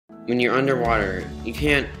When you're underwater, you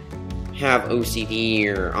can't have OCD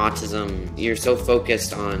or autism. You're so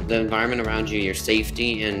focused on the environment around you, your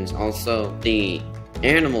safety, and also the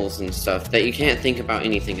animals and stuff that you can't think about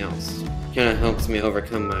anything else. Kind of helps me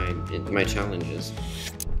overcome my challenges.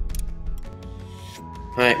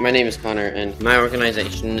 Hi, my name is Connor, and my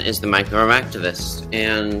organization is the Microactivist.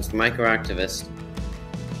 And Microactivist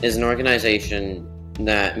is an organization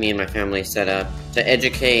that me and my family set up to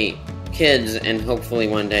educate kids and hopefully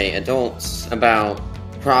one day adults about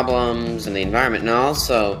problems in the environment, and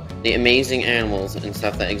also the amazing animals and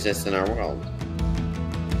stuff that exist in our world.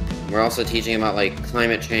 We're also teaching about like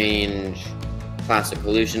climate change, plastic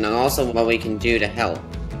pollution, and also what we can do to help.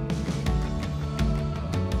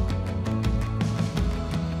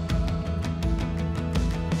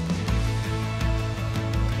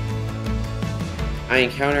 I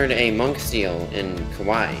encountered a monk seal in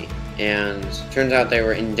Kauai, and turns out they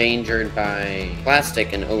were endangered by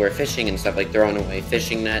plastic and overfishing and stuff, like throwing away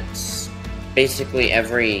fishing nets. Basically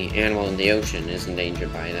every animal in the ocean is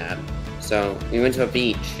endangered by that. So we went to a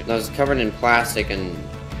beach that was covered in plastic and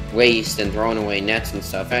waste and throwing away nets and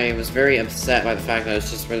stuff. I was very upset by the fact that it was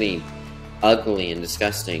just really ugly and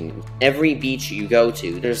disgusting. Every beach you go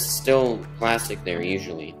to, there's still plastic there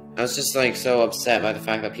usually. I was just like so upset by the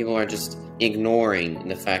fact that people are just ignoring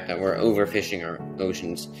the fact that we're overfishing our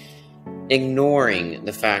oceans. Ignoring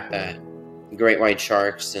the fact that great white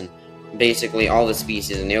sharks and basically all the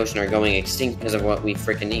species in the ocean are going extinct because of what we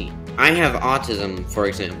frickin' eat. I have autism, for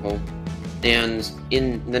example, and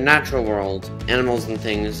in the natural world, animals and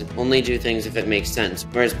things only do things if it makes sense.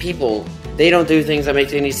 Whereas people, they don't do things that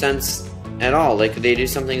make any sense at all. Like, they do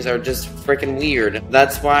some things that are just frickin' weird.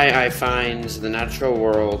 That's why I find the natural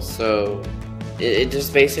world so... It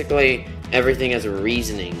just basically, everything has a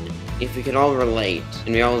reasoning. If we could all relate,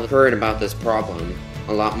 and we all heard about this problem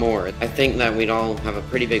a lot more, I think that we'd all have a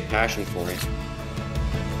pretty big passion for it.